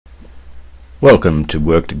Welcome to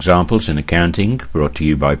Worked Examples in Accounting, brought to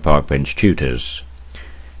you by Parkbench Tutors.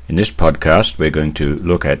 In this podcast we're going to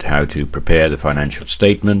look at how to prepare the financial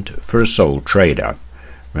statement for a sole trader.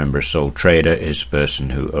 Remember, a sole trader is a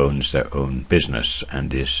person who owns their own business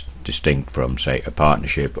and is distinct from, say, a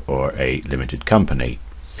partnership or a limited company.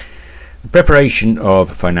 The preparation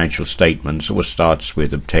of financial statements always starts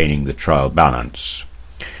with obtaining the trial balance.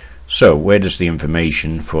 So, where does the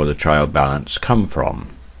information for the trial balance come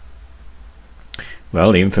from?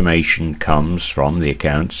 Well, the information comes from the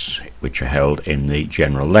accounts which are held in the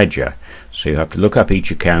general ledger. So you have to look up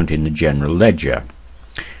each account in the general ledger.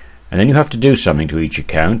 And then you have to do something to each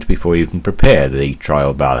account before you can prepare the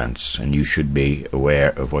trial balance. And you should be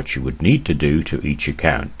aware of what you would need to do to each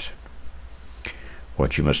account.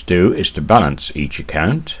 What you must do is to balance each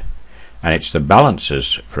account. And it's the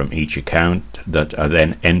balances from each account that are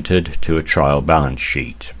then entered to a trial balance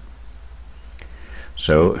sheet.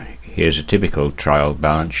 So here's a typical trial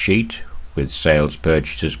balance sheet with sales,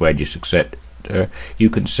 purchases, wages, etc. You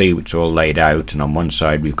can see it's all laid out, and on one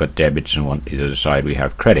side we've got debits and on the other side we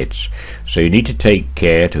have credits. So you need to take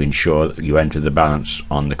care to ensure that you enter the balance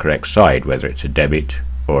on the correct side, whether it's a debit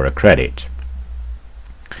or a credit.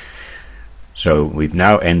 So we've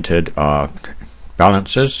now entered our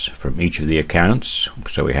balances from each of the accounts.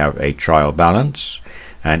 So we have a trial balance,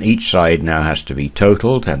 and each side now has to be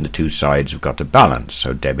totaled, and the two sides have got to balance,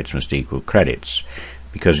 so debits must equal credits.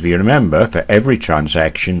 Because if you remember, for every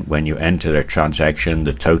transaction, when you enter a transaction,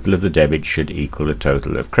 the total of the debits should equal the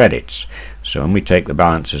total of credits. So when we take the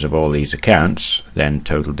balances of all these accounts, then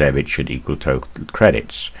total debits should equal total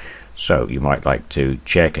credits. So you might like to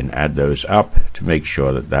check and add those up to make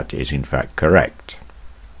sure that that is in fact correct.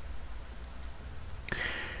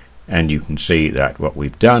 And you can see that what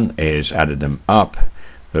we've done is added them up.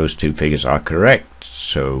 Those two figures are correct,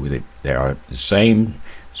 so they are the same.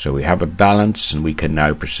 So we have a balance, and we can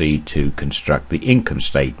now proceed to construct the income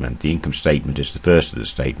statement. The income statement is the first of the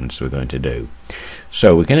statements we're going to do.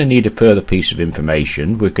 So we're going to need a further piece of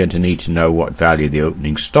information. We're going to need to know what value the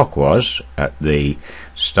opening stock was at the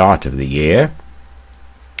start of the year,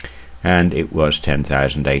 and it was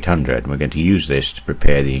 10,800. We're going to use this to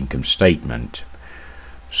prepare the income statement.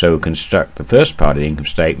 So construct the first part of the income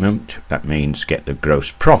statement. That means get the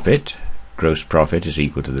gross profit. Gross profit is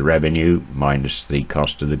equal to the revenue minus the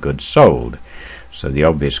cost of the goods sold. So the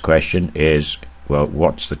obvious question is, well,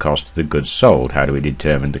 what's the cost of the goods sold? How do we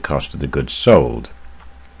determine the cost of the goods sold?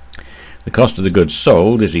 The cost of the goods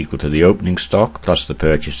sold is equal to the opening stock plus the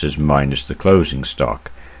purchases minus the closing stock.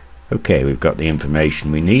 Okay, we've got the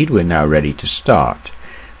information we need. We're now ready to start.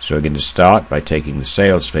 So we're going to start by taking the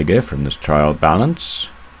sales figure from this trial balance.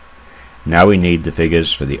 Now we need the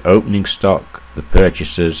figures for the opening stock, the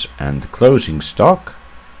purchases and the closing stock.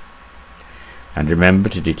 And remember,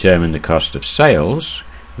 to determine the cost of sales,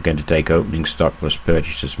 we're going to take opening stock plus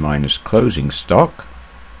purchases minus closing stock.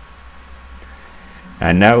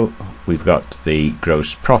 And now we've got the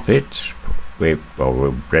gross profit. We're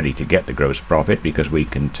ready to get the gross profit because we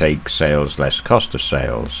can take sales less cost of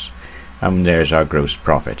sales. And there's our gross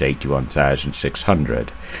profit,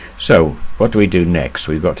 81,600. So what do we do next?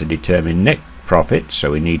 We've got to determine net profit,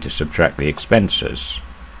 so we need to subtract the expenses.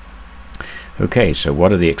 Okay, so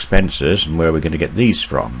what are the expenses and where are we going to get these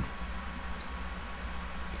from?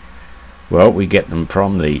 Well, we get them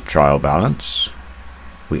from the trial balance.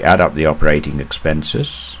 We add up the operating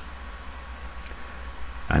expenses.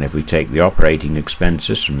 And if we take the operating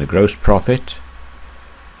expenses from the gross profit,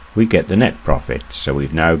 we get the net profit. So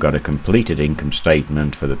we've now got a completed income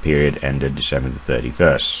statement for the period ended December the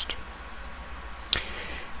 31st.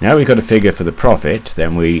 Now we've got a figure for the profit,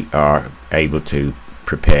 then we are able to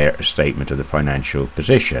prepare a statement of the financial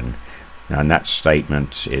position. Now, and that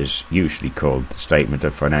statement is usually called the statement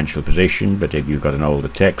of financial position, but if you've got an older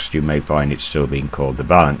text you may find it's still being called the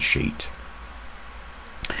balance sheet.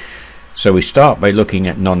 So we start by looking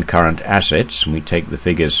at non-current assets, and we take the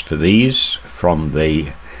figures for these from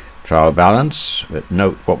the trial balance. But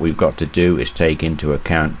note, what we've got to do is take into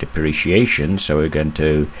account depreciation, so we're going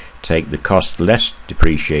to take the cost less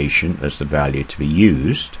depreciation as the value to be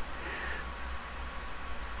used,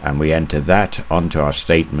 and we enter that onto our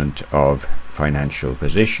statement of financial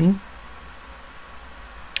position.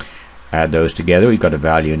 Add those together, we've got a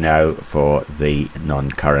value now for the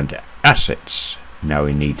non-current assets. Now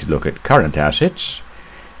we need to look at current assets,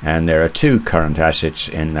 and there are two current assets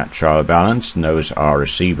in that trial balance, and those are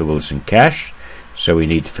receivables and cash. So we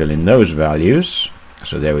need to fill in those values.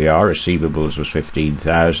 So there we are, receivables was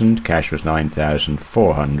 15,000, cash was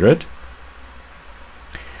 9,400.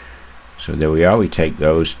 So there we are, we take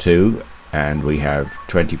those two and we have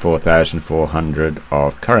 24,400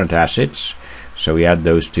 of current assets. So we add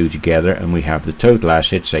those two together and we have the total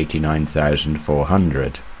assets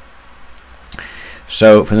 89,400.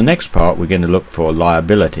 So for the next part we're going to look for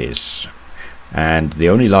liabilities, and the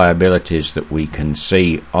only liabilities that we can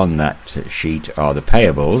see on that sheet are the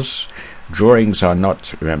payables. Drawings are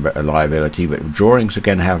not, remember, a liability, but drawings are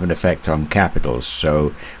going to have an effect on capitals,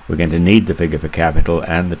 so we're going to need the figure for capital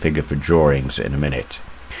and the figure for drawings in a minute.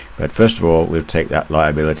 But first of all we'll take that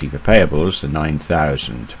liability for payables, the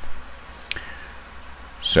 9,000.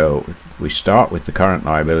 So we start with the current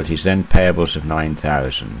liabilities, then payables of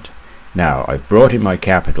 9,000. Now I've brought in my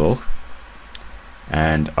capital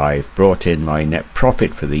and I've brought in my net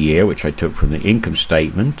profit for the year, which I took from the income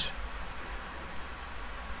statement.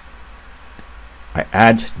 I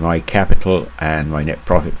add my capital and my net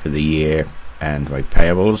profit for the year and my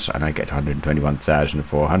payables, and I get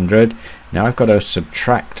 121,400. Now I've got to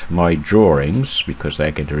subtract my drawings because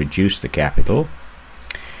they're going to reduce the capital,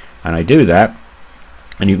 and I do that,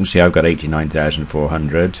 and you can see I've got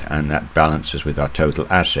 89,400, and that balances with our total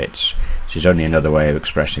assets, which is only another way of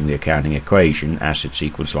expressing the accounting equation: assets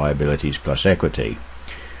equals liabilities plus equity.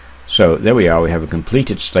 So there we are, we have a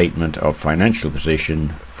completed statement of financial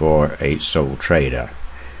position for a sole trader.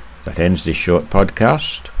 That ends this short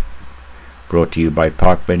podcast, brought to you by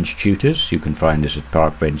Parkbench Tutors. You can find us at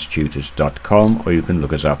parkbenchtutors.com, or you can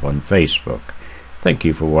look us up on Facebook. Thank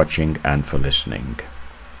you for watching and for listening.